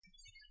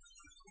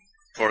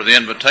for the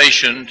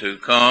invitation to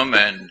come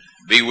and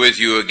be with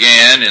you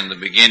again in the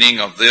beginning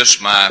of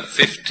this, my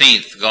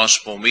 15th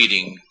gospel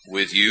meeting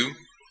with you.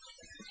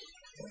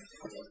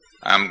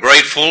 I'm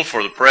grateful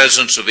for the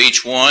presence of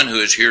each one who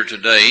is here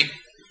today.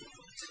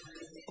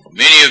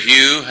 Many of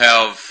you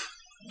have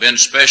been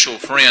special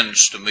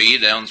friends to me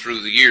down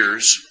through the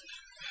years,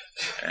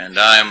 and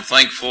I am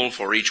thankful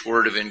for each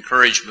word of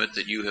encouragement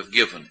that you have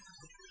given.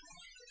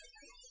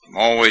 I'm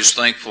always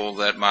thankful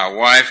that my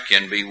wife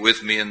can be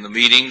with me in the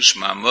meetings.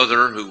 My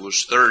mother, who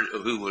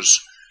was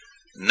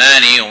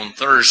 90 on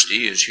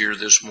Thursday, is here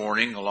this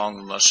morning along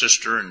with my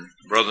sister and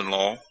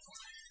brother-in-law,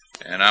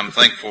 and I'm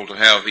thankful to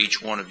have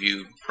each one of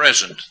you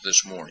present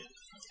this morning.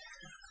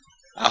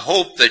 I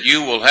hope that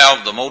you will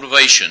have the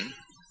motivation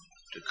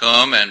to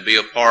come and be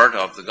a part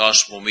of the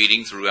gospel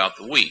meeting throughout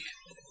the week.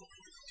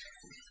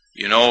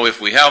 You know, if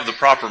we have the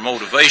proper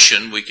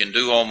motivation, we can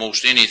do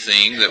almost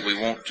anything that we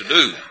want to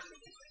do.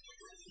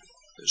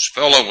 This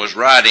fellow was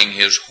riding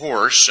his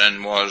horse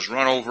and was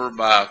run over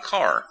by a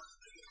car.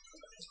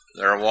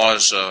 There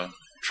was a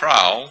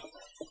trial,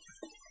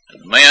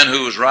 and the man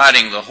who was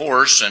riding the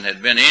horse and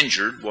had been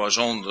injured was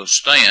on the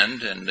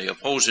stand, and the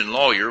opposing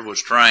lawyer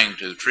was trying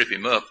to trip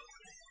him up.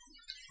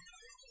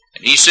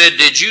 And he said,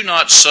 "Did you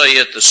not say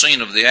at the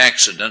scene of the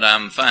accident,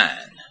 'I'm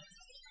fine'?"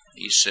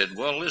 He said,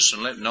 "Well,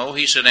 listen, no."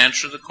 He said,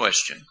 "Answer the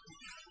question.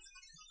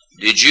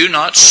 Did you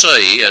not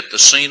say at the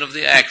scene of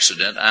the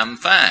accident, 'I'm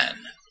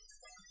fine'?"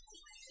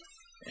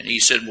 And he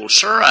said, "Well,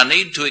 sir, I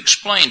need to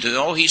explain to you."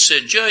 Oh, he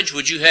said, "Judge,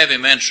 would you have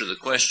him answer the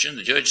question?"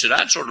 The judge said,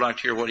 "I'd sort of like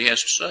to hear what he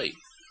has to say."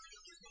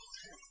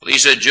 Well, he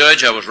said,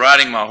 "Judge, I was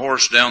riding my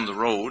horse down the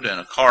road, and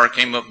a car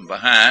came up from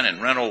behind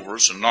and ran over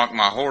us and knocked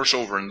my horse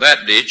over in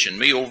that ditch and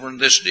me over in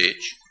this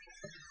ditch.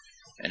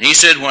 And he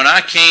said, when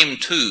I came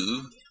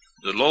to,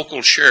 the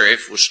local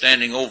sheriff was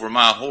standing over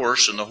my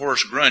horse, and the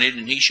horse grunted,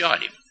 and he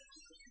shot him.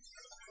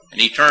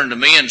 And he turned to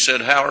me and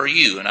said, 'How are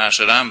you?' And I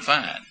said, 'I'm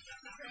fine.'"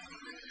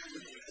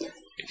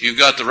 If you've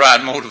got the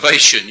right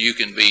motivation, you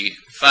can be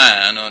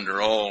fine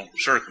under all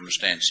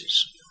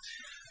circumstances.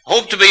 I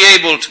hope to be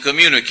able to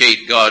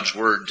communicate God's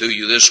Word to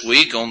you this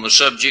week on the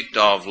subject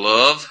of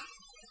love.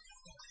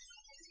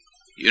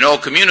 You know,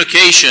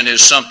 communication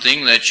is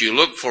something that you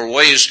look for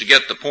ways to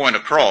get the point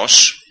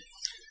across,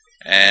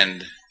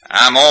 and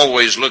I'm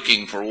always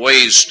looking for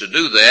ways to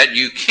do that.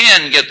 You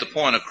can get the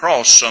point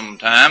across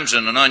sometimes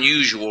in an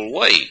unusual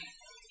way.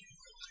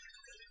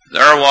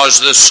 There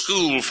was this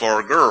school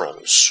for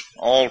girls,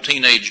 all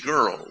teenage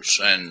girls,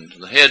 and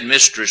the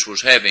headmistress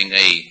was having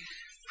a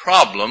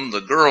problem.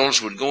 The girls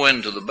would go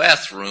into the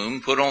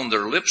bathroom, put on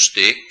their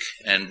lipstick,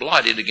 and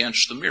blot it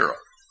against the mirror.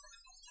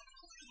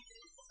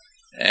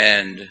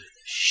 And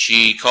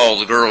she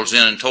called the girls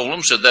in and told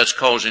them, said, "That's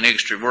causing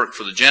extra work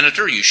for the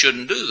janitor. You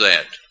shouldn't do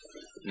that."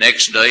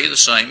 Next day, the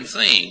same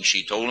thing.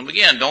 She told them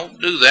again, "Don't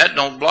do that.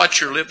 Don't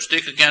blot your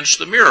lipstick against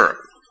the mirror."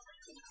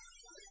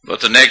 But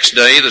the next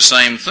day, the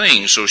same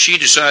thing. So she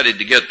decided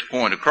to get the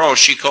point across.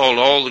 She called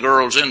all the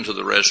girls into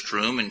the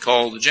restroom and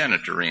called the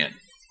janitor in.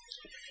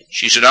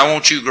 She said, "I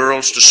want you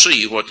girls to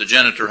see what the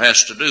janitor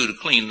has to do to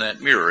clean that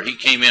mirror." He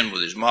came in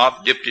with his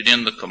mop, dipped it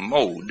in the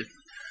commode,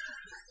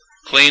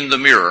 cleaned the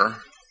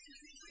mirror.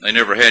 They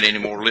never had any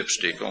more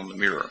lipstick on the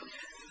mirror.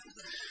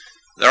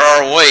 There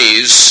are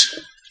ways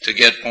to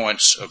get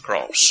points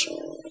across.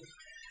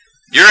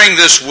 During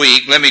this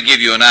week, let me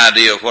give you an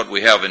idea of what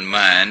we have in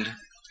mind.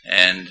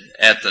 And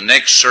at the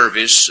next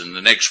service, and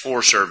the next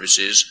 4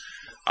 services,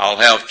 I'll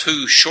have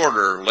 2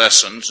 shorter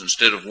lessons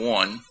instead of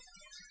 1.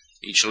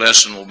 Each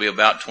lesson will be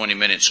about 20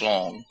 minutes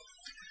long.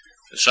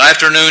 This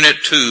afternoon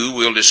at 2,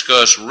 we'll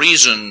discuss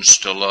reasons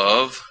to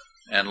love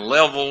and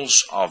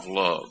levels of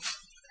love.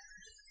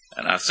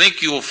 And I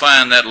think you'll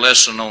find that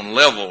lesson on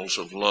levels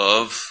of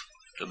love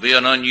to be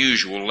an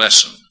unusual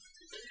lesson.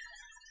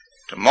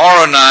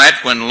 Tomorrow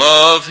night, when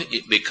love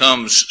it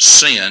becomes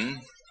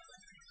sin,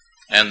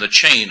 and the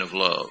chain of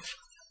love.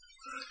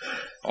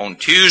 On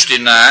Tuesday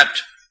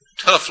night,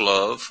 tough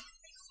love,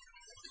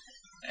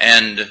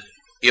 and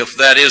if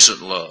that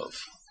isn't love.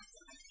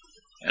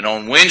 And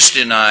on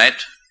Wednesday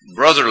night,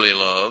 brotherly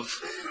love,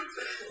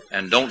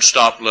 and don't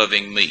stop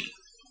loving me.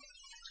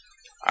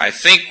 I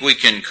think we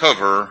can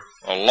cover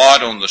a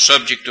lot on the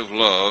subject of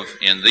love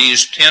in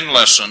these 10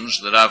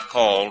 lessons that I've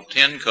called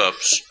 10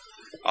 Cups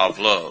of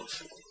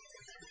Love.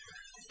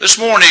 This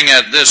morning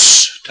at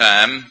this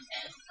time,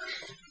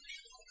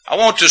 I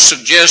want to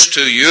suggest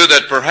to you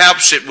that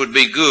perhaps it would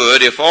be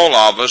good if all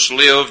of us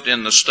lived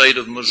in the state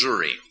of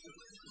Missouri.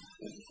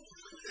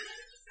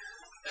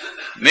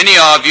 Many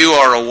of you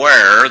are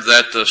aware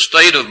that the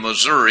state of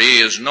Missouri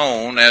is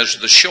known as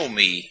the Show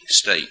Me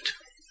State.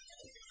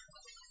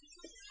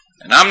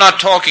 And I'm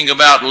not talking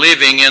about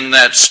living in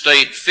that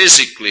state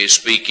physically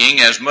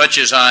speaking as much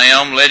as I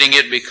am letting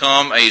it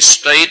become a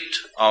state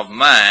of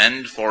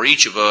mind for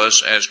each of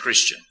us as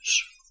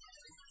Christians.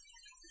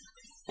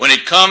 When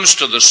it comes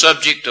to the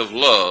subject of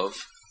love,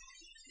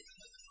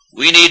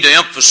 we need to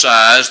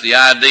emphasize the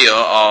idea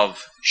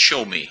of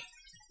show me.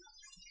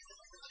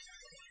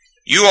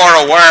 You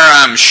are aware,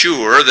 I'm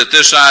sure, that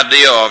this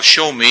idea of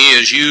show me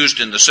is used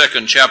in the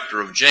 2nd chapter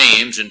of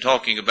James in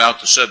talking about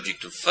the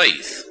subject of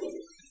faith.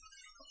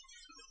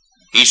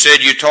 He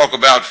said, you talk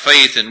about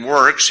faith and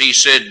works. He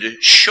said,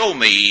 show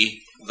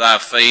me thy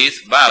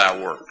faith by thy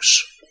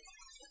works.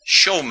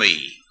 Show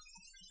me.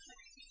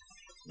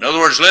 In other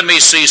words, let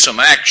me see some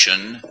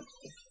action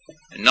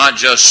and not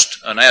just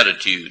an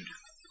attitude.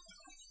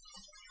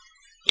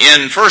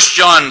 In 1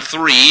 John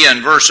 3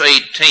 and verse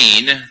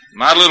 18,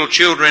 my little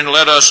children,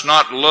 let us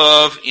not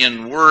love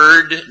in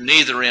word,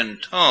 neither in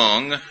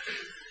tongue,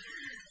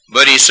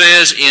 but he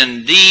says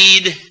in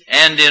deed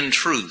and in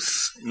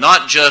truth.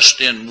 Not just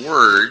in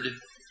word,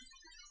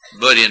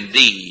 but in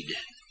deed.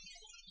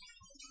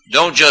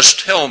 Don't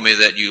just tell me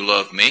that you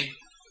love me.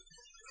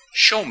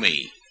 Show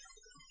me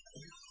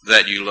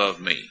that you love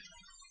me.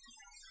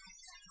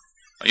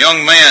 A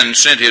young man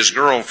sent his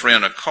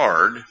girlfriend a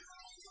card,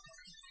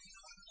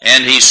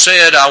 and he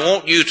said, I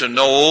want you to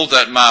know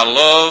that my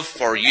love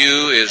for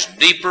you is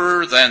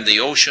deeper than the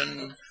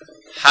ocean,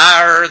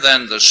 higher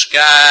than the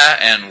sky,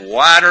 and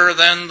wider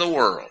than the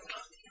world.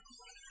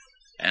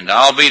 And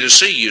I'll be to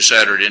see you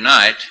Saturday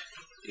night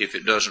if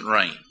it doesn't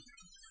rain.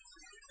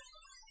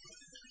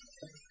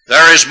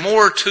 There is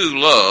more to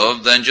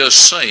love than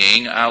just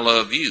saying, I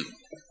love you.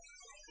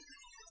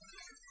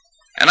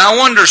 And I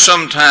wonder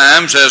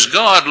sometimes, as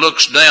God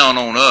looks down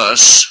on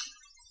us,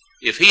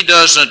 if he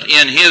doesn't,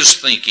 in his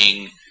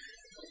thinking,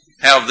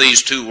 have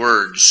these two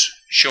words,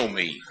 show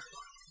me.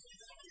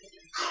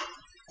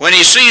 When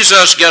he sees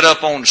us get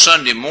up on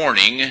Sunday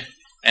morning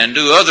and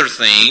do other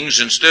things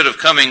instead of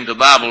coming to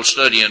Bible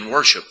study and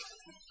worship,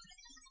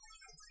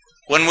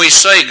 when we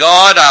say,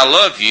 God, I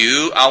love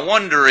you, I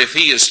wonder if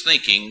he is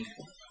thinking,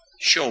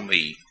 show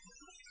me.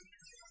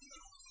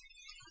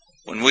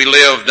 When we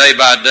live day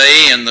by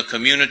day in the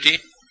community,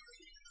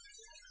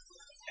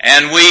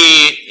 and we,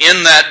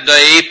 in that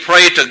day,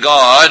 pray to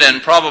God,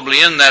 and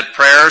probably in that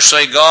prayer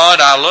say, God,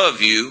 I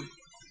love you,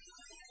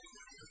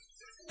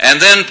 and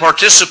then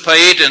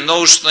participate in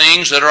those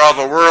things that are of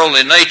a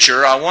worldly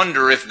nature, I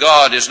wonder if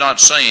God is not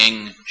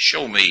saying,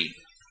 show me.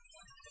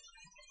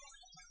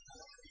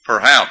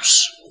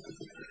 Perhaps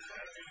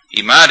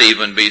he might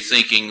even be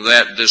thinking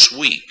that this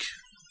week,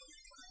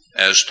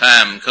 as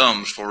time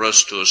comes for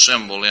us to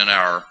assemble in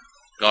our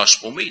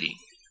gospel meeting.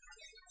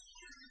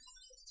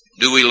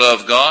 Do we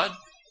love God?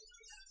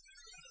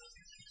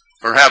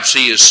 Perhaps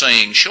he is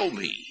saying, show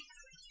me.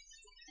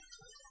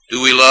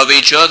 Do we love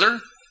each other?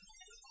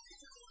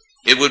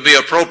 It would be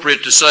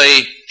appropriate to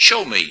say,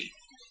 show me.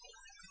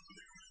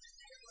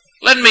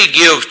 Let me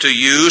give to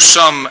you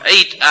some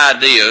 8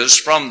 ideas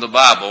from the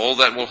Bible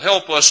that will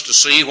help us to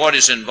see what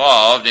is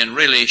involved in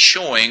really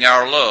showing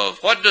our love.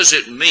 What does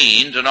it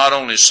mean to not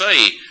only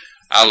say,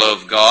 I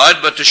love God,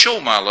 but to show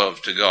my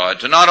love to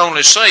God? To not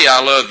only say,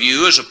 I love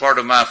you as a part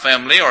of my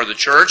family or the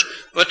church,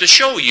 but to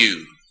show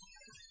you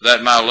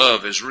that my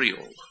love is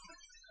real.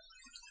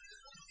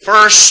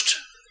 First,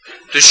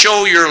 to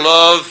show your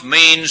love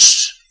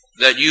means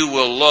that you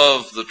will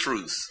love the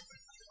truth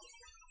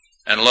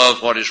and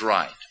love what is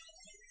right.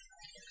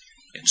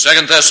 In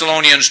 2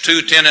 Thessalonians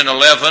 2, 10 and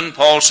 11,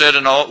 Paul said,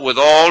 with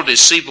all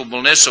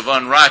deceivableness of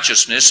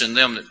unrighteousness in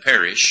them that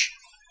perish,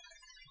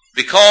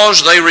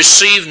 because they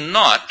receive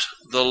not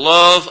the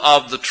love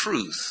of the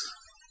truth,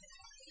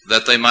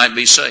 that they might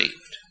be saved.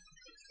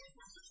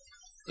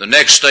 The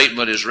next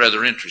statement is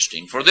rather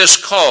interesting. For this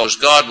cause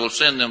God will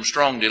send them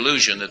strong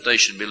delusion that they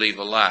should believe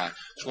a lie.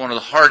 It's one of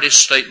the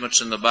hardest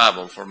statements in the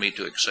Bible for me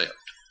to accept.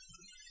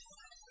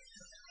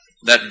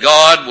 That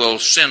God will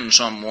send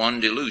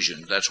someone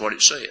delusion. That's what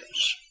it says.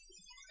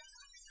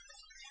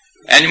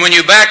 And when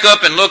you back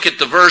up and look at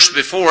the verse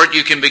before it,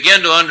 you can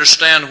begin to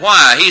understand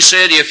why. He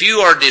said, if you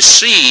are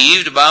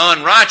deceived by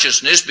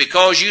unrighteousness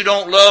because you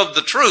don't love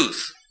the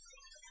truth,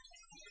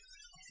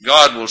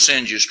 God will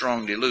send you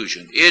strong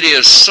delusion. It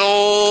is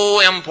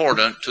so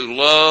important to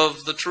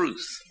love the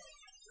truth.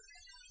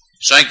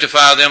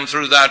 Sanctify them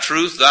through thy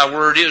truth. Thy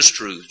word is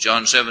truth.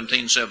 John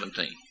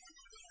 17:17.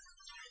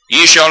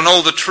 Ye shall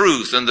know the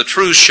truth, and the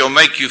truth shall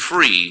make you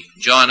free.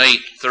 John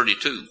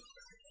 8:32.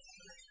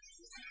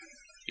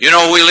 You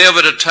know, we live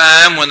at a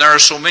time when there are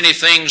so many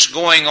things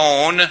going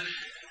on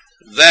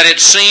that it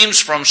seems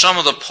from some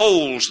of the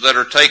polls that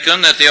are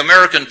taken that the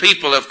American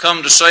people have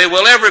come to say,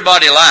 well,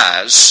 everybody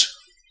lies.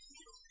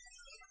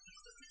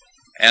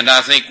 And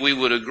I think we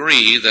would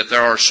agree that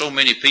there are so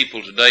many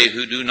people today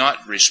who do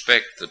not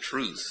respect the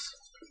truth.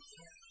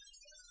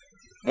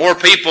 More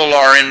people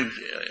are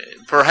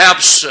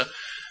perhaps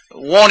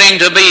wanting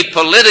to be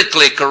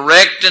politically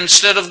correct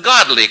instead of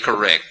godly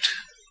correct.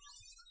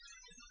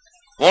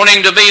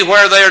 Wanting to be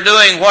where they're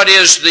doing what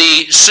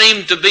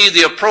seemed to be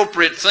the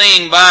appropriate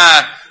thing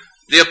by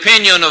the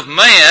opinion of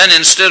man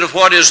instead of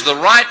what is the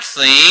right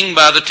thing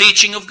by the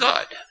teaching of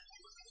God.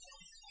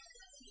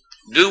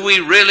 Do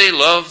we really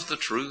love the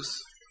truth?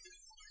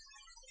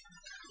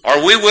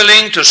 Are we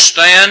willing to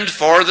stand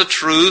for the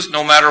truth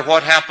no matter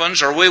what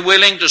happens? Are we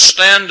willing to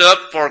stand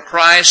up for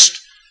Christ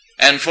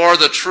and for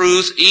the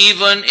truth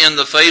even in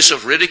the face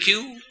of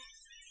ridicule?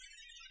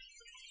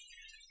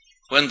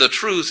 when the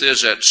truth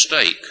is at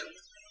stake,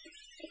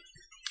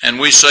 and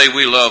we say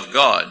we love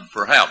God,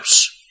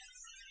 perhaps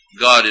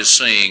God is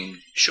saying,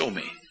 show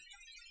me.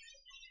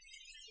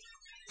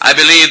 I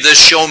believe this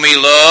show me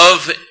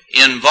love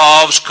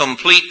involves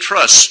complete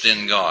trust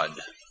in God.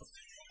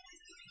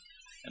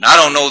 And I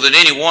don't know that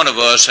any one of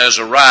us has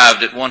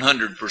arrived at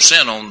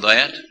 100% on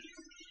that.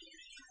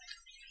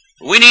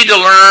 We need to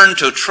learn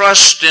to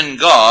trust in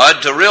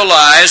God, to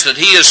realize that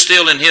He is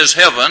still in His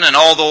heaven, and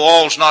although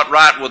all's not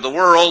right with the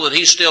world, that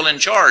He's still in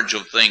charge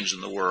of things in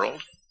the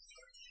world.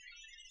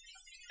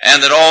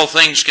 And that all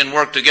things can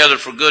work together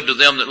for good to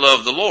them that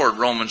love the Lord,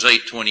 Romans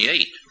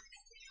 8:28.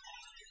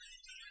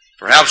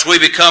 Perhaps we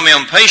become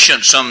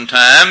impatient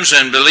sometimes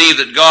and believe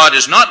that God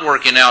is not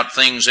working out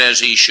things as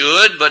He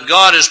should, but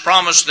God has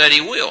promised that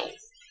He will.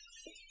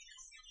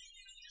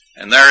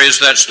 And there is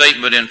that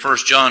statement in 1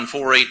 John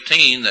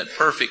 4:18 that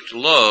perfect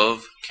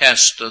love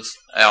casteth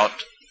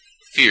out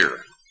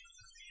fear.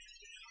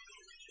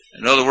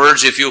 In other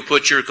words, if you'll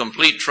put your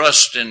complete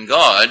trust in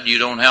God, you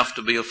don't have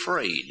to be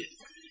afraid.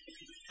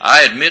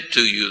 I admit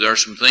to you there are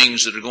some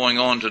things that are going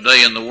on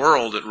today in the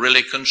world that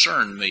really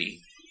concern me.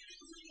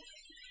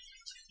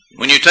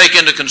 When you take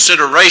into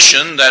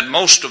consideration that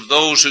most of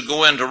those who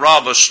go in to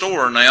rob a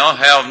store now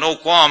have no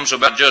qualms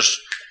about just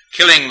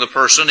killing the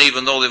person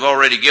even though they've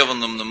already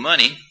given them the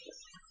money,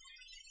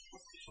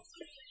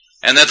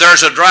 and that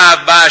there's a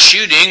drive-by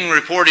shooting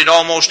reported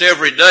almost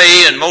every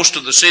day in most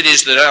of the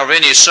cities that are of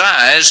any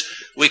size,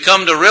 we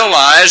come to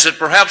realize that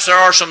perhaps there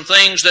are some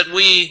things that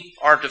we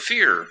are to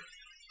fear.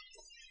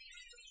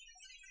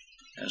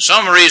 And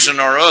some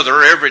reason or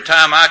other, every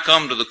time I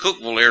come to the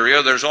Cookeville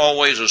area, there's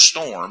always a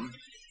storm.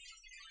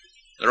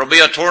 There'll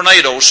be a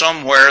tornado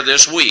somewhere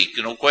this week,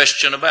 no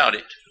question about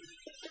it.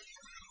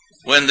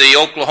 When the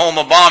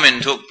Oklahoma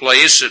bombing took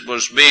place, it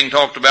was being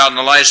talked about in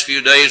the last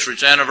few days for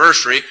its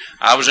anniversary.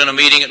 I was in a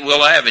meeting at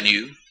Willow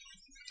Avenue.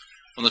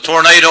 When the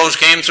tornadoes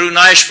came through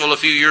Nashville a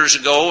few years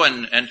ago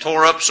and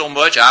tore up so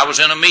much, I was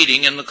in a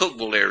meeting in the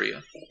Cookeville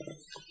area.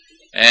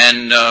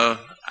 And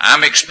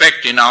I'm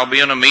expecting I'll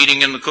be in a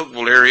meeting in the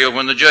Cookeville area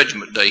when the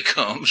judgment day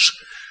comes.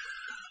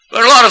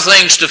 There are a lot of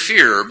things to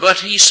fear, but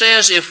he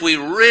says if we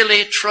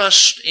really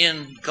trust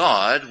in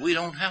God, we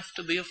don't have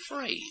to be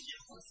afraid.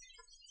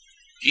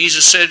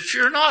 Jesus said,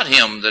 fear not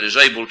him that is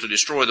able to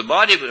destroy the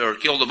body or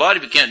kill the body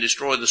but can't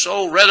destroy the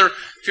soul. Rather,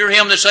 fear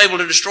him that's able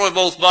to destroy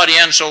both body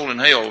and soul in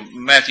hell,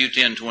 Matthew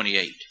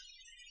 10:28.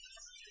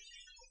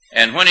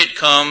 And when it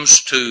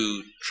comes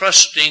to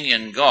trusting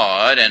in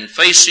God and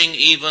facing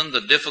even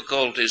the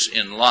difficulties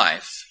in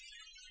life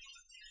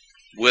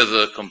with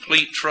a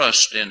complete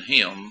trust in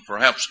Him,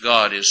 perhaps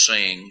God is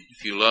saying,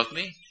 if you love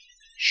me,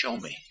 show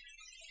me.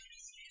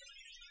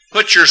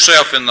 Put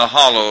yourself in the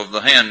hollow of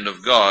the hand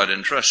of God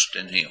and trust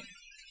in Him.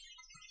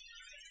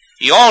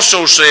 He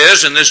also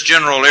says in this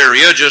general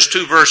area, just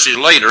 2 verses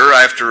later,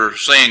 after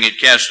saying it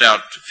cast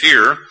out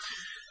fear,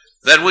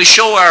 that we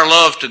show our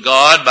love to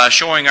God by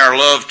showing our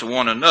love to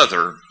one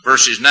another.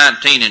 Verses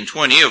 19 and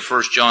 20 of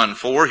 1 John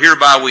 4,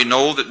 hereby we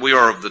know that we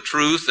are of the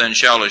truth and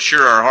shall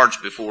assure our hearts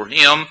before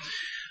Him.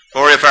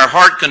 For if our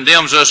heart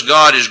condemns us,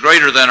 God is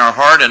greater than our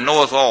heart and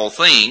knoweth all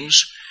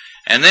things.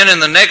 And then in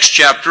the next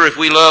chapter, if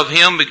we love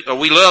Him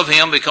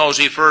because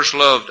He first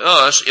loved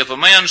us. If a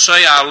man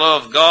say, I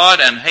love God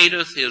and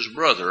hateth his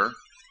brother,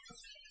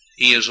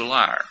 he is a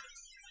liar.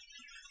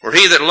 For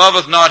he that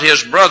loveth not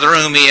his brother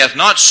whom he hath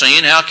not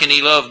seen, how can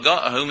he love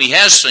God? Whom he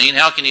has seen,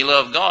 how can he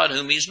love God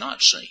whom he's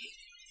not seen?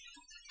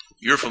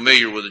 You're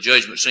familiar with the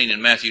judgment scene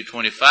in Matthew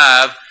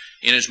 25.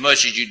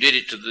 Inasmuch as you did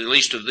it to the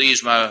least of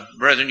these, my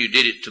brethren, you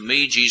did it to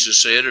me,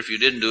 Jesus said, or if you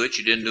didn't do it,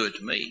 you didn't do it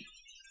to me.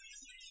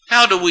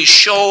 How do we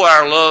show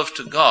our love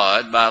to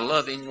God? By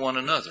loving one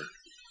another.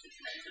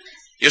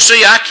 You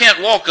see, I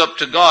can't walk up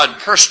to God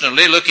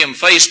personally, look Him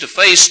face to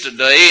face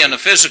today in a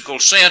physical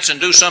sense and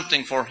do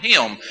something for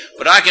Him.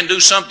 But I can do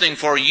something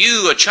for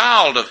you, a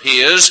child of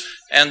His,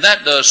 and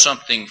that does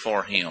something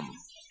for Him.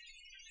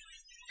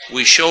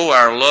 We show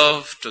our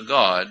love to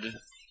God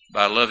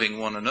by loving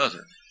one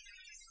another.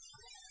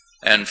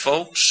 And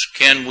folks,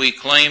 can we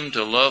claim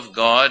to love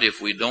God if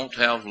we don't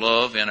have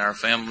love in our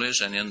families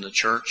and in the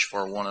church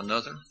for one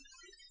another?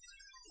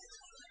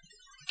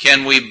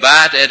 Can we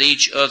bite at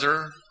each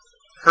other,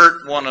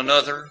 hurt one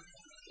another,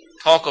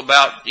 talk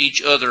about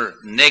each other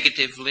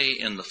negatively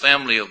in the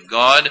family of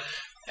God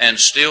and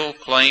still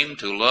claim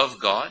to love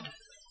God?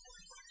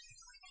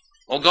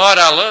 Oh God,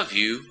 I love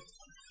you.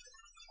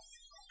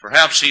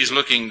 Perhaps He's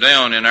looking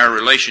down in our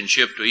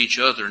relationship to each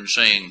other and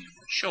saying,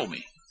 show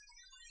me.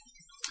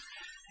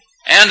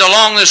 And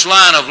along this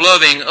line of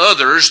loving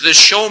others, this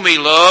show me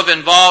love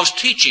involves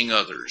teaching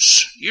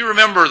others. You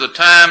remember the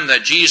time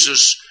that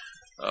Jesus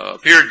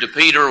appeared to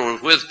Peter or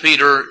was with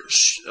Peter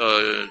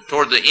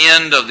toward the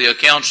end of the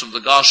accounts of the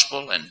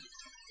gospel, and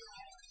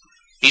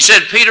He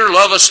said, Peter,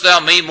 lovest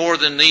thou me more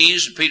than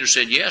these? And Peter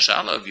said, yes,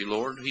 I love you,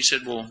 Lord. He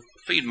said, well,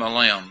 feed my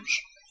lambs.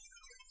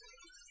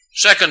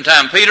 Second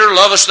time, Peter,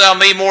 lovest thou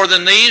me more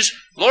than these?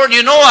 Lord,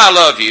 you know I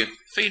love you.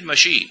 Feed my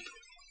sheep.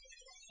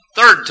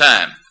 Third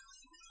time,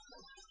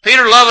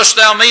 Peter, lovest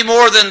thou me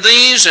more than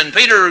these? And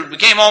Peter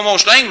became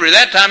almost angry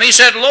that time. He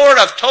said, Lord,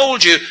 I've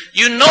told you,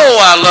 you know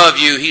I love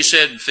you. He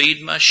said,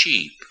 feed my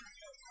sheep.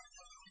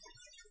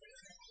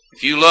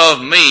 If you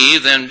love me,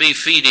 then be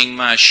feeding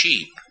my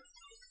sheep.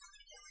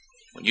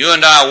 When you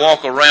and I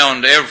walk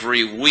around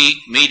every week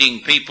meeting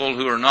people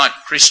who are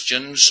not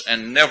Christians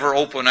and never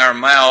open our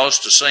mouths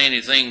to say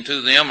anything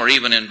to them or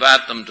even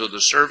invite them to the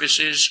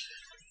services,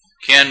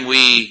 can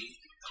we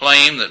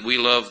claim that we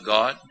love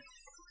God?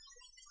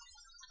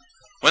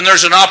 When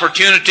there's an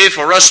opportunity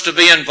for us to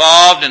be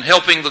involved in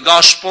helping the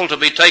gospel to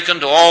be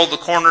taken to all the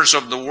corners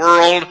of the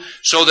world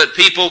so that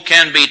people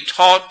can be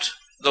taught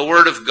the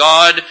Word of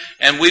God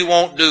and we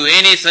won't do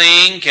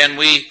anything, can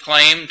we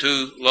claim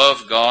to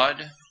love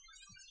God?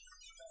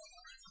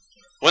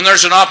 When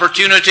there's an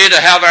opportunity to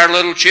have our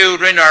little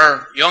children,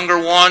 our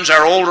younger ones,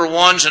 our older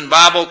ones in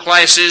Bible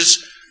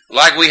classes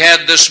like we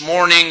had this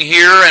morning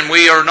here, and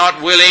we are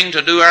not willing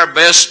to do our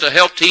best to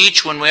help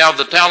teach when we have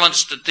the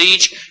talents to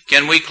teach,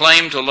 can we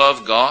claim to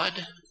love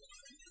God?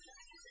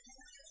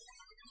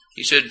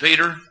 He said,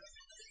 Peter,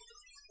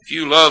 if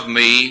you love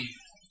me,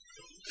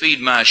 feed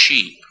my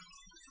sheep.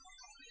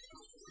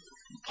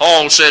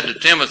 Paul said to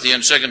Timothy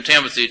in 2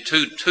 Timothy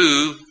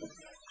 2:2,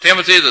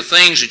 Timothy, the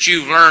things that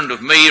you've learned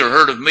of me or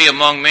heard of me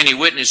among many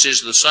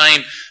witnesses, the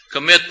same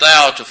commit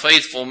thou to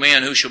faithful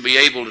men who shall be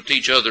able to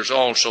teach others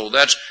also.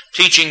 That's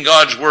teaching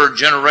God's Word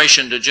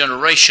generation to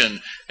generation.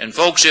 And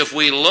folks, if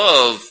we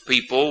love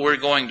people, we're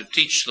going to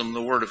teach them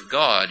the Word of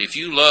God. If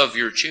you love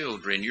your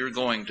children, you're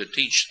going to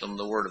teach them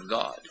the Word of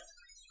God.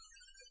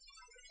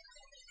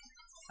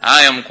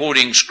 I am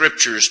quoting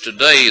scriptures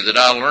today that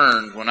I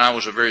learned when I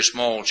was a very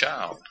small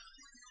child,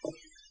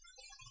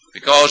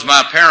 because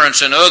my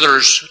parents and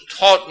others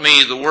taught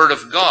me the Word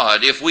of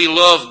God. If we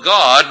love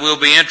God, we'll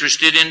be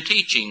interested in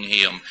teaching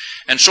Him.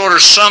 And sort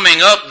of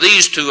summing up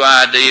these two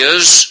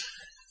ideas,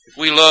 if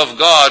we love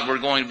God, we're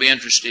going to be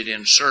interested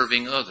in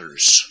serving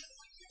others.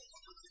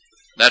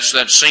 That's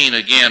that scene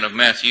again of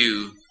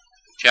Matthew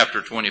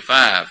chapter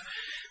 25.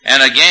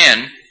 And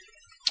again,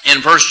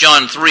 in 1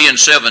 John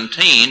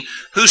 3:17,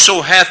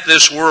 whoso hath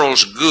this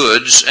world's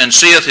goods, and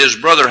seeth his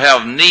brother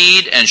have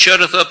need, and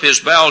shutteth up his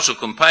bowels of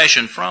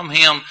compassion from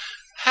him,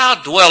 how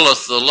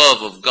dwelleth the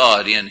love of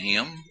God in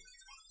him?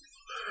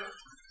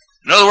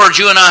 In other words,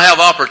 you and I have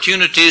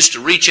opportunities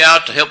to reach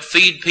out to help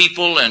feed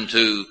people and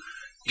to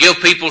give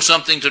people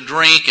something to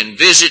drink and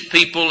visit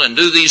people and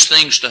do these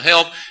things to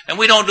help. And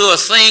we don't do a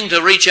thing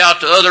to reach out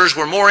to others.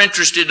 We're more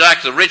interested,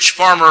 like the rich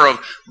farmer,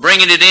 of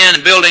bringing it in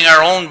and building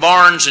our own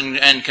barns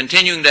and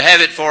continuing to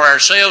have it for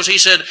ourselves. He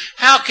said,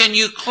 how can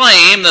you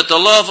claim that the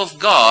love of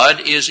God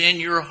is in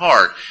your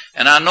heart?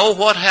 And I know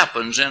what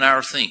happens in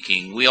our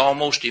thinking. We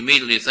almost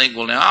immediately think,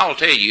 well, now I'll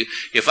tell you,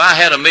 if I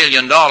had $1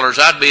 million,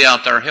 I'd be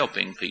out there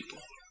helping people.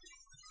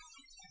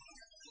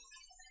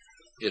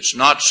 It's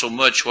not so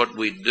much what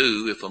we'd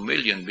do if $1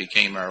 million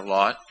became our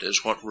lot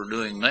as what we're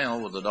doing now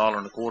with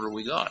 $1.25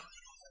 we got.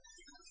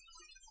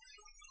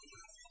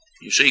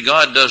 You see,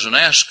 God doesn't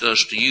ask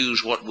us to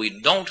use what we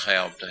don't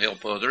have to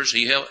help others.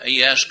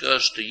 He asks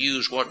us to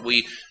use what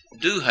we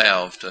do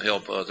have to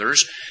help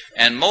others.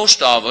 And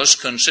most of us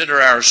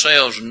consider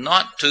ourselves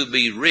not to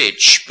be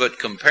rich, but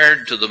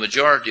compared to the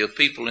majority of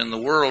people in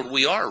the world,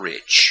 we are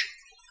rich,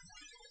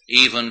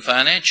 even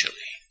financially.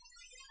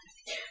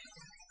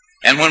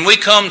 And when we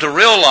come to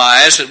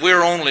realize that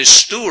we're only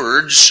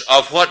stewards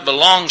of what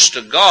belongs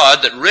to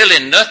God, that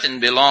really nothing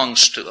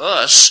belongs to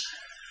us,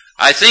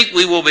 I think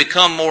we will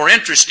become more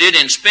interested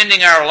in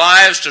spending our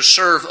lives to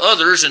serve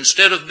others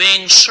instead of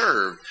being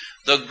served.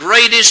 The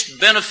greatest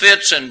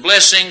benefits and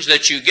blessings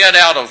that you get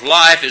out of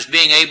life is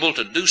being able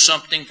to do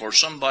something for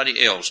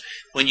somebody else.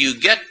 When you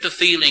get to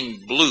feeling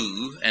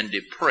blue and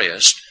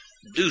depressed,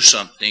 do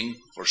something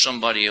for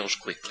somebody else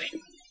quickly.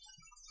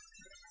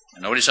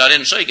 And notice I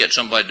didn't say get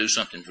somebody to do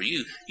something for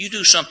you. You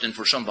do something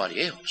for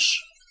somebody else.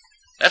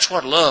 That's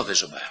what love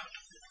is about.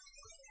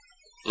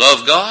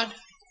 Love God?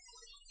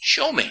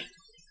 Show me.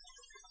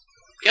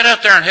 Get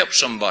out there and help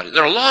somebody.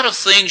 There are a lot of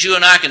things you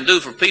and I can do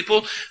for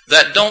people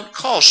that don't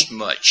cost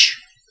much.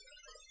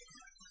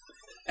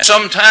 And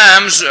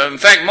sometimes, in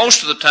fact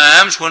most of the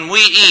times, when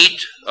we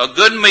eat a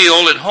good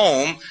meal at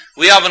home,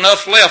 we have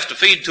enough left to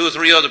feed 2 or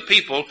 3 other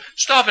people.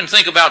 Stop and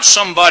think about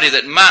somebody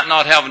that might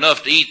not have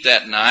enough to eat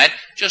that night.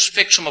 Just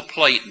fix them a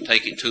plate and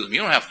take it to them.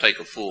 You don't have to take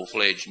a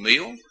full-fledged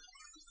meal.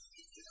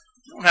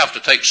 You don't have to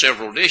take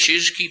several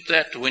dishes. Keep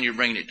that to when you're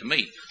bringing it to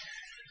me.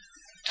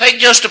 Take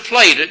just a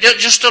plate,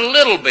 just a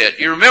little bit.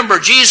 You remember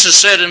Jesus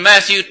said in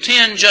Matthew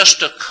 10,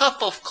 just a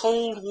cup of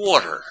cold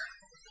water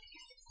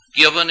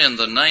given in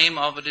the name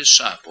of a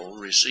disciple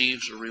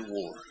receives a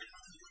reward.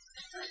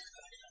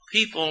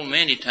 People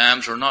many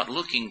times are not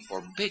looking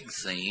for big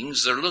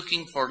things, they're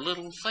looking for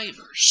little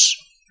favors.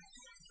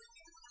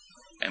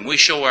 And we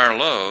show our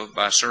love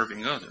by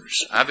serving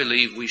others. I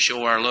believe we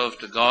show our love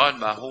to God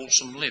by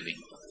wholesome living.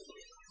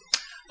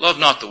 Love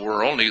not the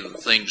world, neither the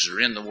things that are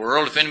in the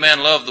world. If any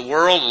man love the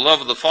world, the love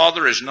of the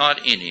Father is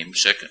not in him.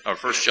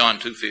 1 John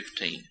 2:15.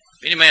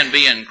 If any man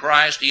be in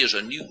Christ, he is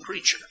a new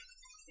creature.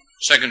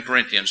 2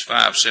 Corinthians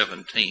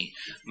 5:17.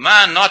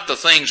 Mind not the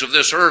things of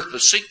this earth,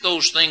 but seek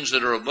those things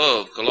that are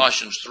above.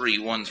 Colossians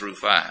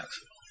 3:1-5.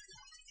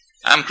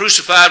 I'm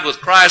crucified with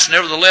Christ,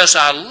 nevertheless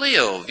I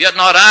live. Yet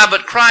not I,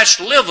 but Christ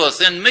liveth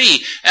in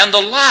me. And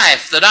the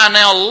life that I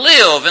now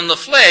live in the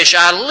flesh,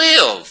 I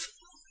live.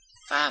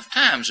 5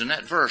 times in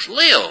that verse,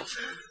 live.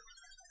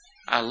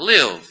 I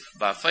live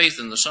by faith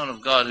in the Son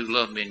of God who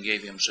loved me and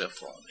gave himself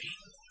for me.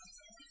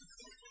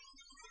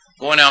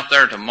 Going out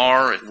there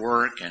tomorrow at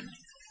work and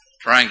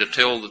trying to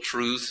tell the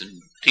truth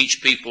and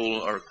teach people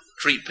or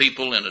treat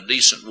people in a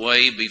decent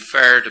way, be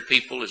fair to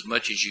people as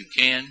much as you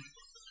can.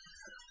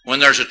 When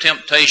there's a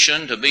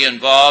temptation to be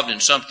involved in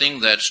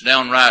something that's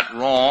downright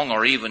wrong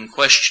or even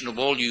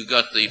questionable, you've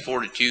got the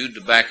fortitude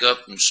to back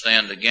up and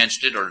stand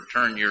against it, or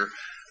turn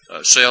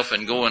yourself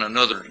and go in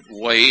another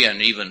way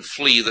and even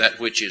flee that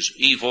which is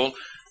evil.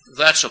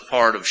 That's a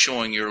part of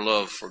showing your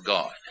love for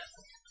God.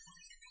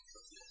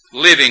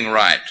 Living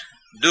right,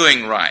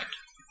 doing right.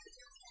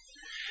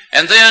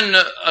 And then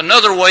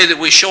another way that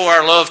we show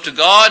our love to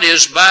God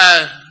is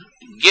by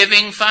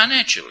giving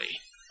financially.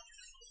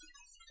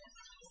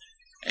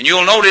 And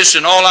you'll notice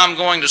in all I'm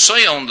going to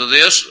say on to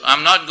this,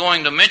 I'm not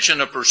going to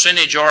mention a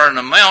percentage or an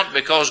amount,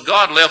 because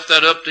God left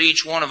that up to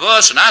each one of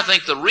us. And I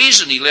think the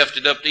reason he left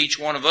it up to each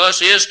one of us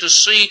is to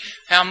see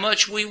how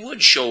much we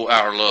would show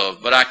our love.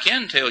 But I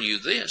can tell you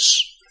this.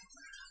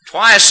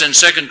 Twice in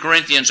 2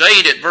 Corinthians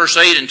 8 at verse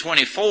 8 and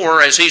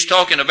 24, as he's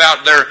talking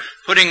about their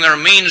putting their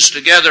means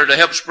together to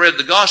help spread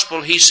the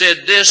gospel, he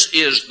said, this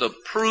is the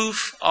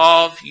proof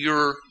of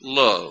your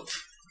love.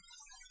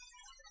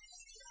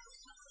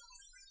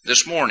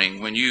 This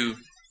morning, when you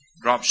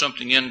drop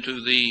something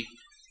into the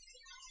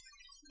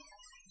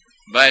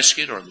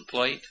basket or the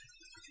plate,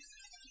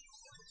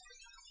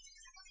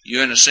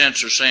 you in a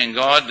sense are saying,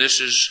 God,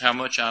 this is how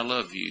much I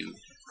love you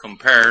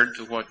compared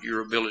to what your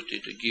ability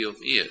to give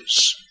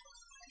is.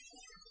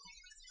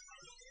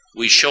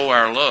 We show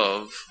our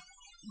love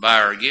by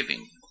our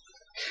giving.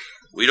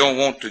 We don't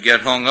want to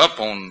get hung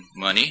up on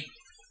money,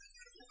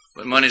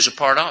 but money's a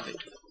part of it.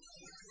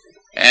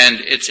 And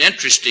it's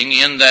interesting,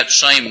 in that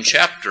same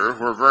chapter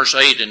where verse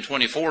 8 and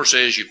 24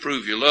 says you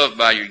prove your love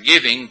by your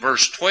giving,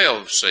 verse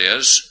 12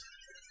 says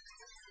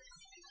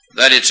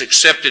that it's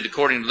accepted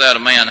according to that a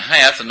man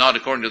hath, and not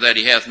according to that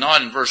he hath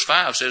not. And verse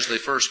 5 says they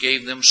first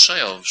gave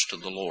themselves to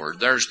the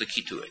Lord. There's the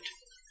key to it,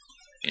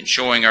 in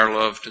showing our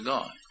love to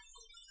God.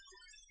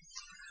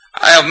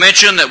 I have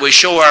mentioned that we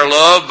show our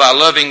love by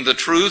loving the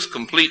truth,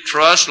 complete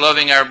trust,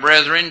 loving our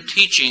brethren,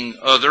 teaching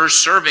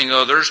others, serving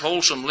others,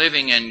 wholesome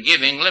living and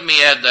giving. Let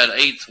me add that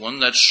 8th one.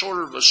 That's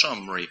sort of a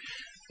summary.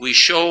 We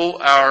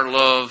show our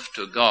love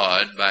to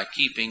God by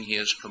keeping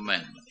his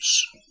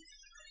commandments.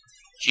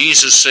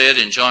 Jesus said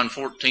in John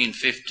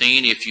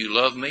 14:15, if you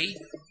love me,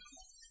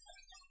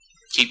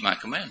 keep my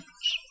commandments.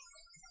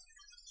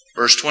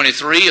 Verse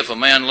 23, if a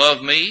man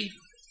love me,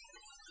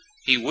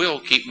 he will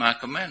keep my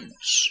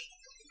commandments.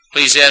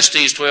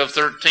 Ecclesiastes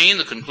 12:13,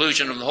 the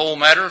conclusion of the whole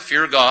matter,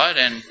 fear God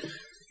and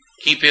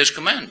keep his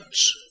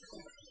commandments.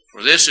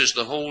 For this is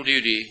the whole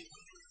duty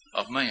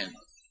of man.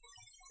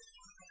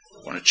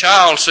 When a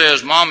child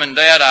says, Mom and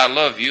Dad, I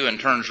love you,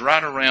 and turns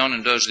right around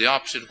and does the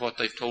opposite of what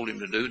they've told him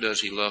to do, does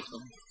he love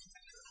them?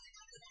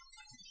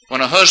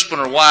 When a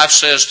husband or wife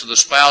says to the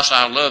spouse,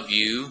 I love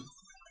you,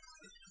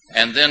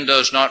 and then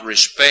does not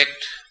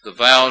respect the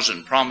vows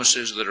and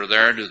promises that are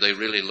there, do they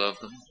really love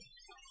them?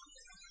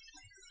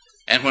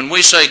 And when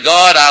we say,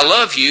 God, I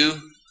love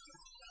you,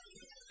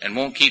 and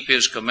won't keep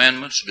his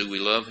commandments, do we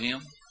love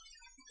him?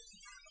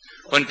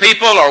 When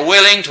people are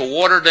willing to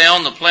water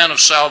down the plan of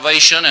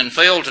salvation and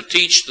fail to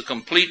teach the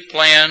complete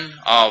plan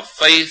of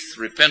faith,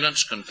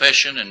 repentance,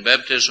 confession, and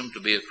baptism to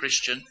be a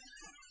Christian,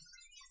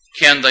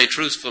 can they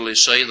truthfully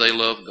say they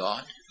love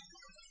God?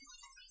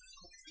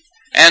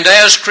 And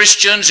as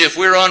Christians, if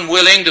we're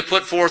unwilling to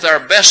put forth our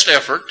best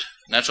effort,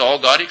 and that's all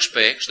God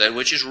expects, that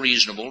which is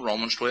reasonable,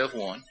 Romans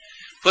 12:1,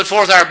 put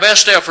forth our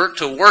best effort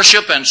to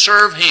worship and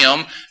serve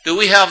him, do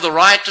we have the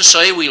right to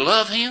say we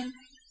love him?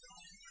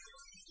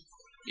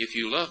 If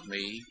you love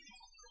me,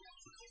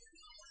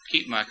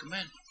 keep my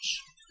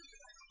commandments.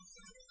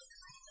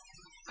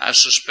 I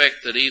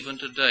suspect that even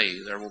today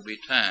there will be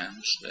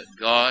times that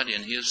God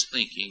in his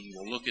thinking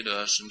will look at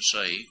us and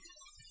say,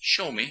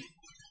 show me.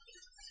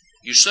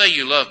 You say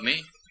you love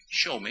me,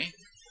 show me.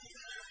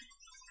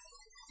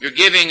 You're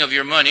giving of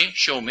your money,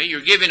 show me.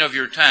 You're giving of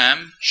your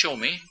time, show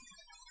me.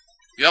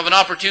 You have an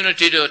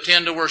opportunity to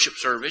attend a worship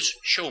service,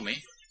 show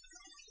me.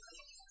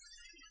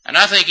 And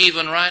I think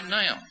even right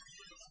now,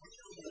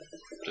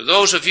 to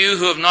those of you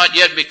who have not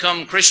yet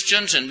become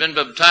Christians and been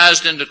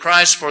baptized into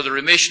Christ for the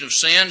remission of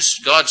sins,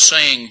 God's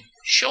saying,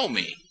 show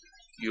me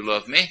you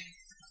love me.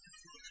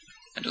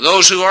 And to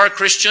those who are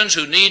Christians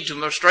who need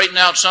to straighten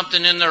out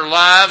something in their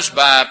lives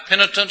by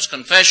penitence,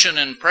 confession,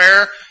 and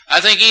prayer, I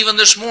think even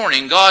this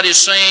morning God is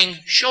saying,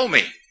 show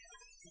me.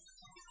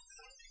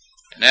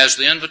 And as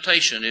the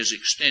invitation is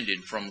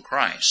extended from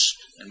Christ,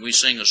 and we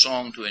sing a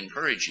song to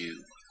encourage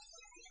you,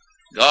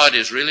 God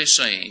is really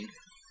saying,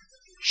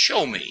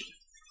 show me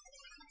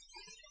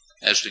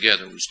as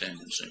together we stand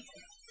and sing.